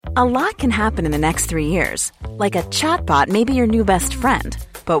A lot can happen in the next 3 years. Like a chatbot may be your new best friend.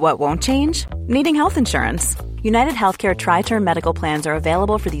 But what won't change? Needing health insurance. United Healthcare Tri-Term Medical Plans are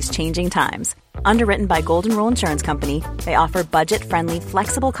available for these changing times. Underwritten by Golden Rule Insurance Company, they offer budget-friendly,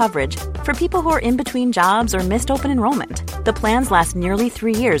 flexible coverage for people who are in between jobs or missed open enrollment. The plans last nearly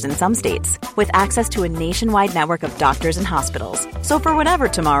 3 years in some states, with access to a nationwide network of doctors and hospitals. So for whatever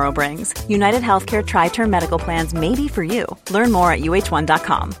tomorrow brings, United Healthcare Tri-Term Medical Plans may be for you. Learn more at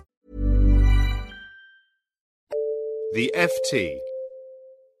uh1.com. The FT.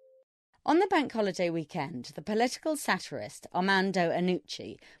 On the bank holiday weekend, the political satirist Armando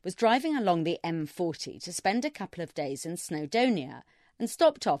Iannucci was driving along the M40 to spend a couple of days in Snowdonia and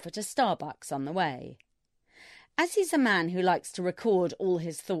stopped off at a Starbucks on the way. As he's a man who likes to record all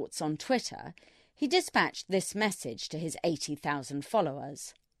his thoughts on Twitter, he dispatched this message to his 80,000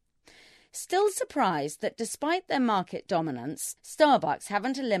 followers. Still surprised that despite their market dominance, Starbucks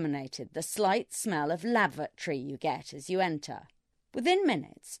haven't eliminated the slight smell of lavatory you get as you enter. Within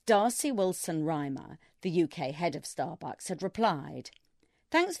minutes, Darcy Wilson-Rymer, the UK head of Starbucks, had replied,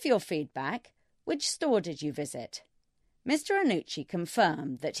 "Thanks for your feedback. Which store did you visit?" Mr. Iannucci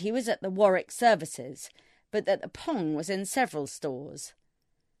confirmed that he was at the Warwick Services, but that the Pong was in several stores.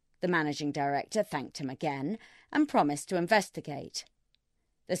 The managing director thanked him again and promised to investigate.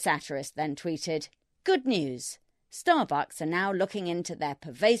 The satirist then tweeted, "Good news! Starbucks are now looking into their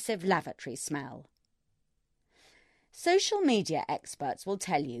pervasive lavatory smell." Social media experts will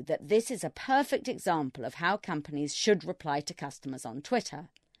tell you that this is a perfect example of how companies should reply to customers on Twitter.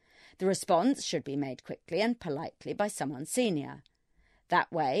 The response should be made quickly and politely by someone senior.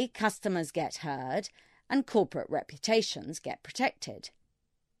 That way, customers get heard and corporate reputations get protected.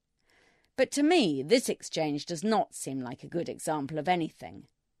 But to me, this exchange does not seem like a good example of anything.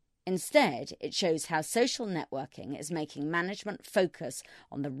 Instead, it shows how social networking is making management focus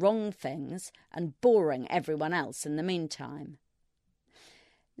on the wrong things and boring everyone else in the meantime.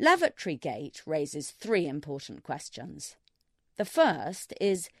 Lavatory-gate raises 3 important questions. The first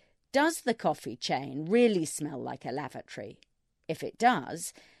is, does the coffee chain really smell like a lavatory? If it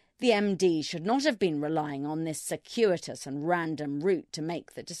does, the MD should not have been relying on this circuitous and random route to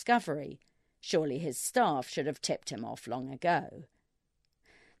make the discovery. Surely his staff should have tipped him off long ago.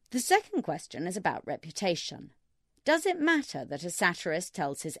 The second question is about reputation. Does it matter that a satirist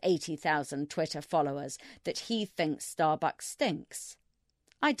tells his 80,000 Twitter followers that he thinks Starbucks stinks?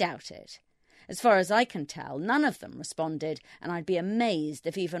 I doubt it. As far as I can tell, none of them responded, and I'd be amazed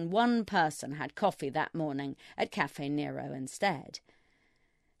if even one person had coffee that morning at Caffè Nero instead.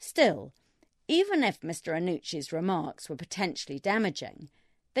 Still, even if Mr. Iannucci's remarks were potentially damaging,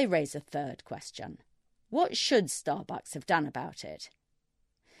 they raise a third question. What should Starbucks have done about it?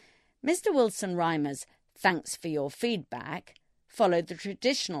 Mr. Wilson-Rymer's "thanks for your feedback" followed the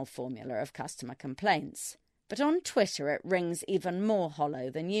traditional formula of customer complaints, but on Twitter it rings even more hollow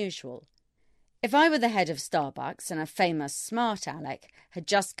than usual. If I were the head of Starbucks and a famous smart aleck had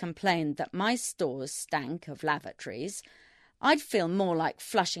just complained that my stores stank of lavatories, I'd feel more like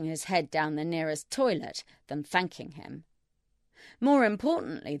flushing his head down the nearest toilet than thanking him. More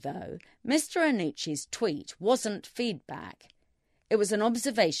importantly, though, Mr. Iannucci's tweet wasn't feedback. It was an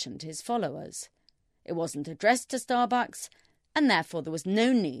observation to his followers. It wasn't addressed to Starbucks, and therefore there was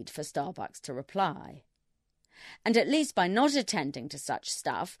no need for Starbucks to reply. And at least by not attending to such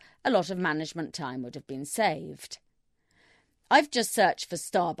stuff, a lot of management time would have been saved. I've just searched for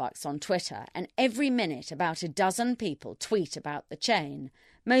Starbucks on Twitter, and every minute about a dozen people tweet about the chain,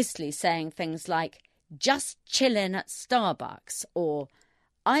 mostly saying things like, "Just chillin' at Starbucks," or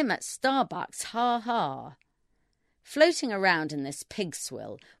 "I'm at Starbucks, ha ha." Floating around in this pig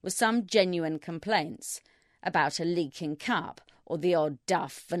swill were some genuine complaints about a leaking cup or the odd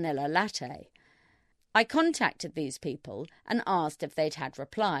duff vanilla latte. I contacted these people and asked if they'd had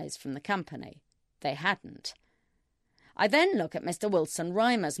replies from the company. They hadn't. I then look at Mr.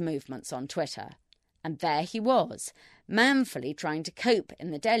 Wilson-Rymer's movements on Twitter, and there he was, manfully trying to cope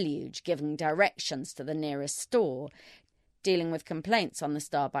in the deluge, giving directions to the nearest store, dealing with complaints on the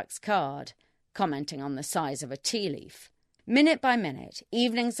Starbucks card, commenting on the size of a tea leaf. Minute by minute,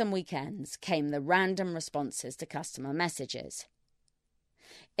 evenings and weekends, came the random responses to customer messages.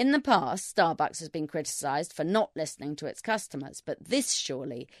 In the past, Starbucks has been criticised for not listening to its customers, but this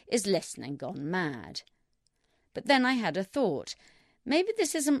surely is listening gone mad. But then I had a thought. Maybe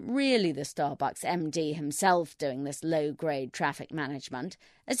this isn't really the Starbucks MD himself doing this low-grade traffic management,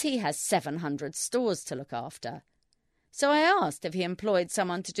 as he has 700 stores to look after. So I asked if he employed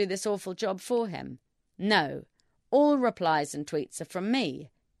someone to do this awful job for him. "No, all replies and tweets are from me,"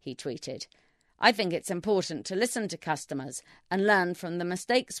 he tweeted. I think it's important to listen to customers and learn from the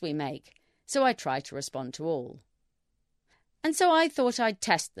mistakes we make, so I try to respond to all. And so I thought I'd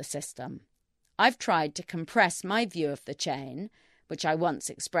test the system. I've tried to compress my view of the chain, which I once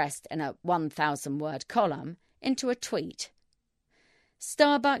expressed in a 1,000-word column, into a tweet.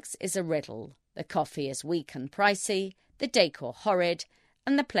 Starbucks is a riddle. The coffee is weak and pricey, the decor horrid,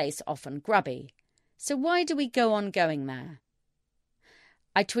 and the place often grubby. So why do we go on going there?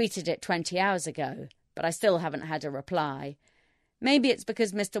 I tweeted it 20 hours ago, but I still haven't had a reply. Maybe it's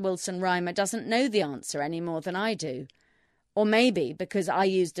because Mr. Wilson-Rymer doesn't know the answer any more than I do. Or maybe because I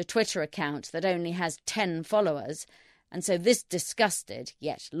used a Twitter account that only has 10 followers, and so this disgusted,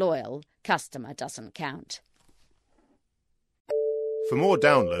 yet loyal, customer doesn't count. For more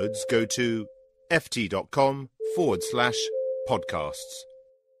downloads, go to ft.com/podcasts.